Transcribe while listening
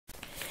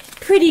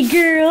Pretty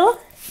girl.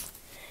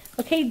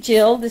 Okay,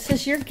 Jill, this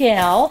is your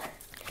gal.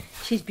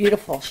 She's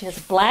beautiful. She has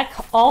a black,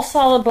 all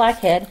solid black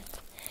head.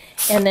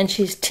 And then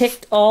she's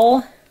ticked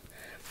all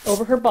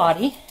over her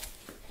body.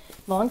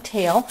 Long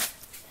tail.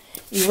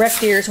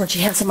 Erect ears when she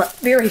has them up.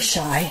 Very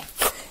shy.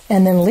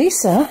 And then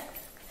Lisa,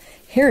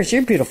 here's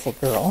your beautiful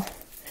girl.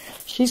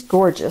 She's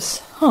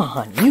gorgeous. Oh,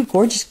 honey, you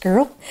gorgeous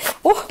girl.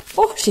 Oh,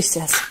 oh, she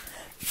says.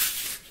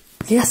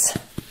 Yes.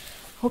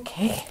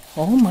 Okay.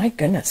 Oh, my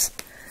goodness.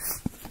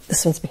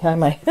 This one's behind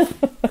my...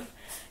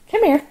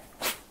 Come here.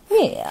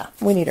 Yeah.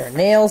 We need our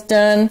nails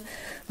done.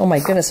 Oh, my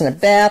goodness, and a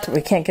bath.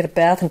 We can't get a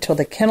bath until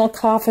the kennel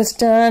cough is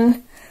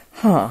done.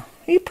 Huh.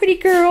 Are you a pretty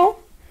girl?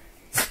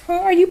 Huh?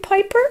 Are you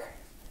Piper?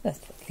 That's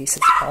what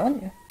Lisa's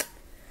calling you.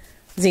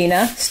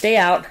 Zena, stay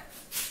out.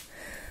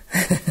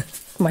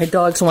 My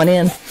dogs went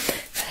in.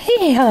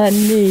 Hey,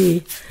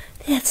 honey.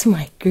 That's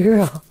my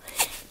girl.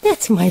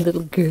 That's my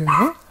little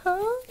girl.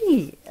 Oh,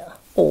 yeah.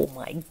 Oh,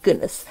 my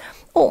goodness.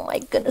 Oh, my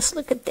goodness.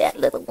 Look at that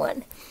little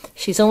one.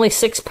 She's only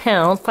 6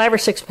 pounds, 5 or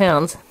 6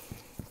 pounds.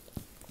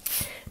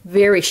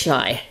 Very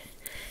shy.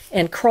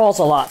 And crawls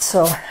a lot,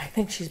 so I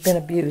think she's been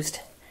abused.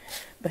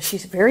 But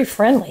she's very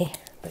friendly,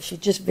 but she's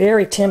just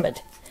very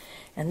timid.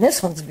 And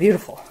this one's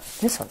beautiful.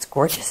 This one's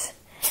gorgeous.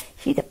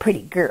 She's a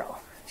pretty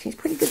girl. She's a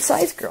pretty good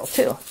sized girl,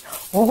 too.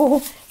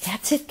 Oh,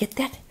 that's it. Get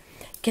that.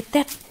 Get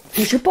that.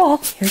 Here's your ball.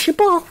 Here's your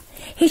ball.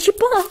 Here's your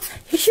ball.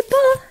 Here's your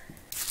ball.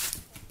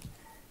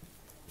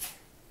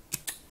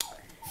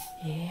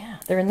 Yeah,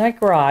 they're in that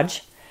garage.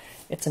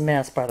 It's a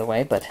mess, by the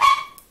way, but...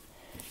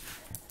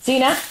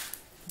 Zena,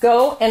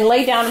 go and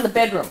lay down in the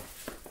bedroom.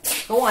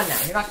 Go on now.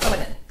 You're not coming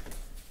in.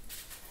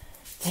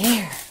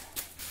 There.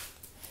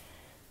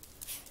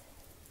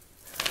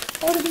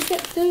 Oh, did we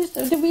get those?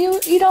 Did we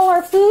eat all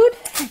our food?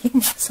 You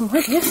can have some more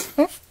of this.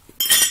 Huh?